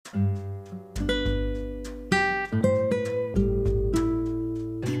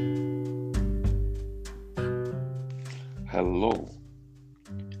Hello,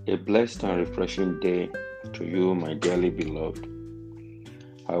 a blessed and refreshing day to you, my dearly beloved.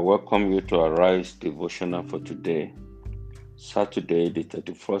 I welcome you to Arise Devotional for today, Saturday, the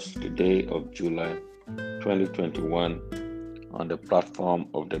 31st day of July 2021, on the platform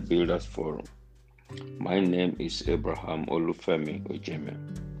of the Builders Forum. My name is Abraham Olufemi Ojeme.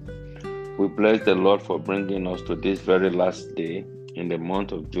 We bless the Lord for bringing us to this very last day in the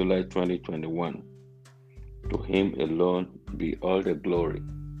month of July 2021. To Him alone be all the glory.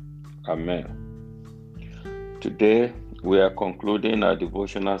 Amen. Today, we are concluding our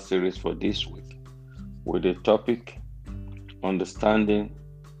devotional series for this week with the topic, Understanding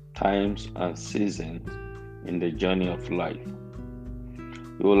Times and Seasons in the Journey of Life.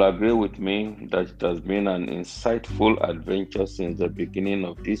 You will agree with me that it has been an insightful adventure since the beginning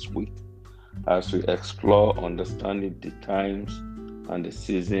of this week as we explore understanding the times and the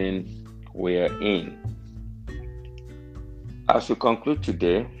season we are in. As we conclude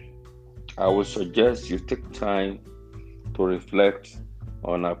today, I would suggest you take time to reflect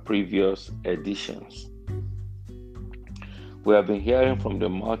on our previous editions. We have been hearing from the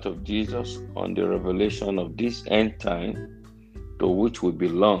mouth of Jesus on the revelation of this end time to which we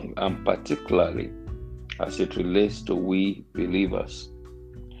belong, and particularly as it relates to we believers.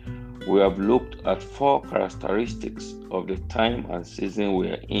 We have looked at 4 characteristics of the time and season we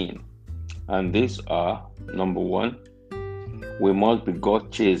are in, and these are: number 1, we must be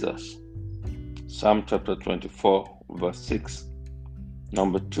God chasers. Psalm chapter 24, verse 6.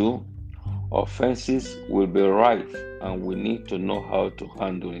 Number 2, offenses will be rife and we need to know how to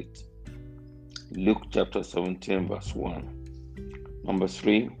handle it. Luke chapter 17, verse 1. Number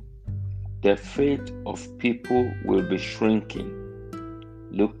 3, the faith of people will be shrinking.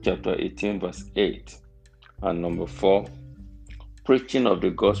 Luke chapter 18, verse 8. And number 4, preaching of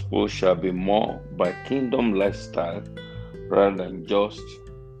the gospel shall be more by kingdom lifestyle rather than just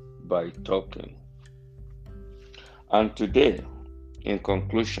by talking. And today, in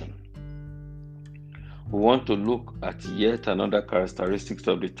conclusion, we want to look at yet another characteristics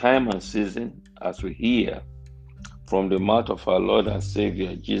of the time and season as we hear from the mouth of our Lord and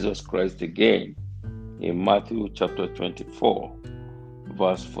Savior Jesus Christ again in Matthew chapter 24,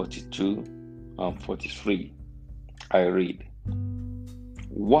 verse 42 and 43. I read,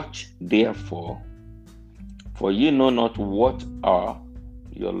 "Watch therefore, for ye know not what hour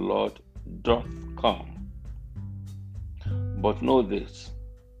your Lord doth come. But know this,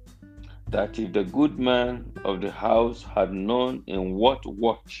 that if the good man of the house had known in what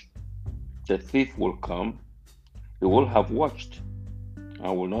watch the thief will come, he will have watched,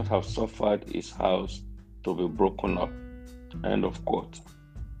 and will not have suffered his house to be broken up." End of quote.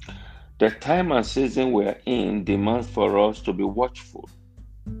 The time and season we are in demands for us to be watchful.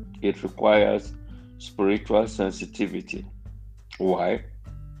 It requires spiritual sensitivity. Why?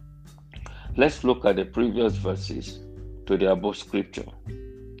 Let's look at the previous verses to the above scripture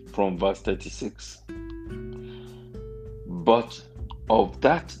from verse 36. "But of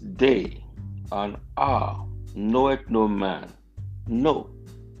that day and hour knoweth no man, no,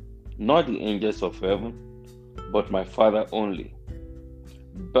 not the angels of heaven, but my Father only.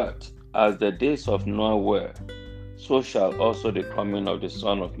 But as the days of Noah were, so shall also the coming of the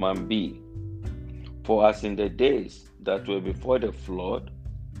Son of Man be. For as in the days that were before the flood,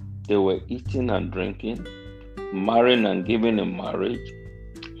 they were eating and drinking, marrying and giving in marriage,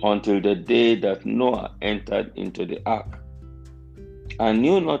 until the day that Noah entered into the ark, and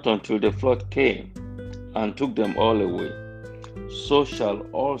knew not until the flood came and took them all away. So shall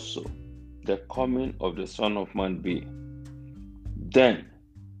also the coming of the Son of Man be. Then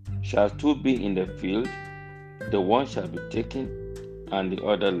shall 2 be in the field, the one shall be taken, and the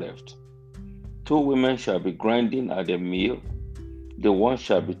other left. 2 women shall be grinding at the mill, the one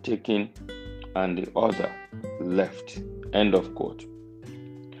shall be taken, and the other left." End of quote.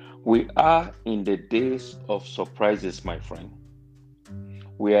 We are in the days of surprises, my friend.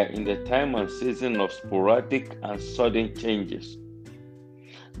 We are in the time and season of sporadic and sudden changes.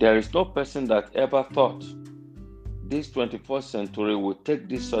 There is no person that ever thought this 21st century would take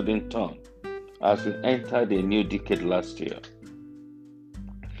this sudden turn as we entered a new decade last year.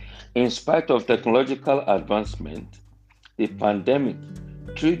 In spite of technological advancement, the pandemic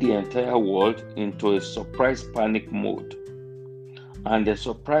threw the entire world into a surprise panic mode, and the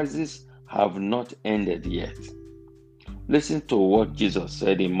surprises have not ended yet. Listen to what Jesus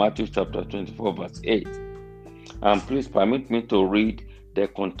said in Matthew chapter 24, verse 8. And please permit me to read the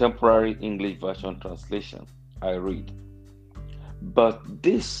Contemporary English Version translation. I read, "But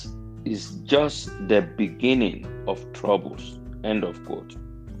this is just the beginning of troubles." End of quote.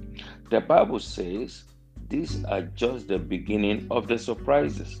 The Bible says these are just the beginning of the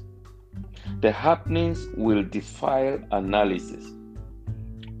surprises. The happenings will defy analysis.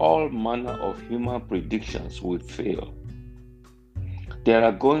 All manner of human predictions will fail. There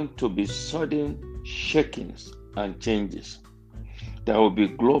are going to be sudden shakings and changes. There will be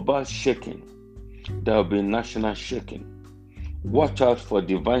global shaking. There will be national shaking. Watch out for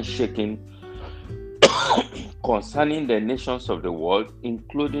divine shaking concerning the nations of the world,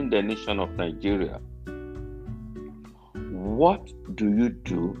 including the nation of Nigeria. What do you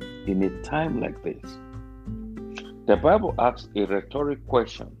do in a time like this? The Bible asks a rhetoric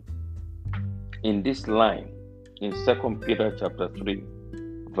question in this line in 2 Peter chapter 3,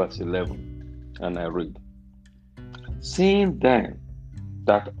 verse 11, and I read, "Seeing then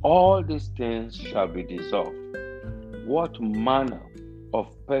that all these things shall be dissolved, what manner of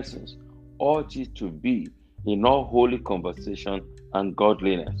persons ought ye to be in all holy conversation and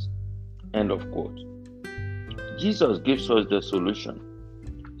godliness?" End of quote. Jesus gives us the solution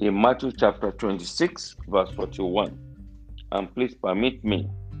in Matthew chapter 26, verse 41. And please permit me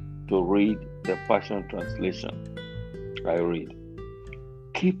to read the Passion Translation. I read,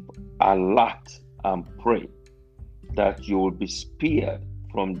 "Keep alert and pray that you will be spared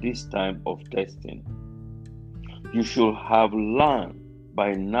from this time of testing. You should have learned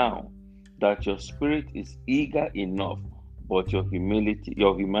by now that your spirit is eager enough, but your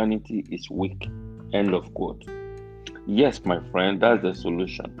humanity is weak." End of quote. Yes, my friend, that's the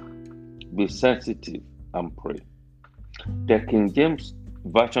solution. Be sensitive and pray. The King James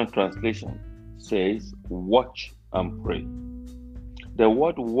Version translation says, "Watch and pray." The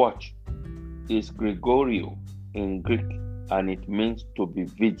word watch is Gregorio in Greek, and it means to be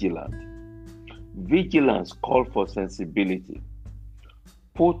vigilant. Vigilance calls for sensibility.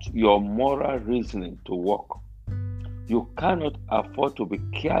 Put your moral reasoning to work. You cannot afford to be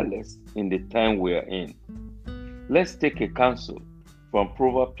careless in the time we are in. Let's take a counsel from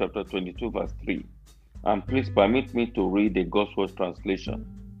Proverbs chapter 22, verse 3. And please permit me to read the Gospel translation.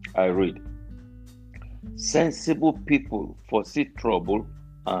 I read, "Sensible people foresee trouble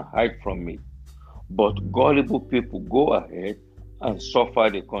and hide from it, but gullible people go ahead and suffer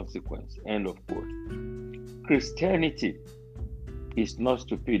the consequence." End of quote. Christianity is not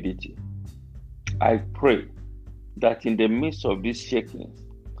stupidity. I pray that in the midst of these shakings,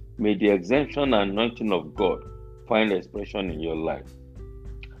 may the exemption and anointing of God find expression in your life.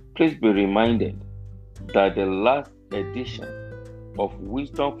 Please be reminded that the last edition of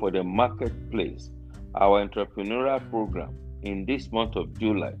Wisdom for the Marketplace, our entrepreneurial program in this month of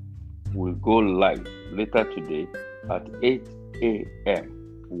July, will go live later today at 8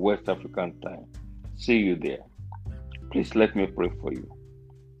 a.m. West African time. See you there. Please let me pray for you.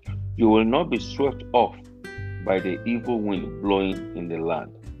 You will not be swept off by the evil wind blowing in the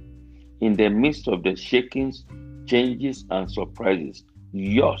land. In the midst of the shakings, changes, and surprises,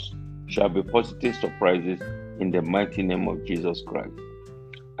 yours shall be positive surprises in the mighty name of Jesus Christ.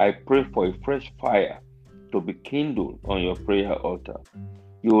 I pray for a fresh fire to be kindled on your prayer altar.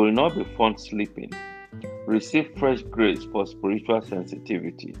 You will not be found sleeping. Receive fresh grace for spiritual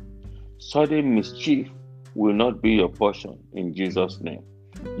sensitivity. Sudden mischief will not be your portion in Jesus' name.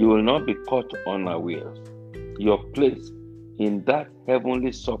 You will not be caught unawares. Your place in that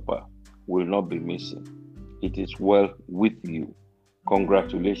heavenly supper will not be missing. It is well with you.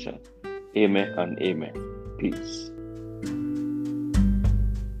 Congratulations. Amen and amen. Peace.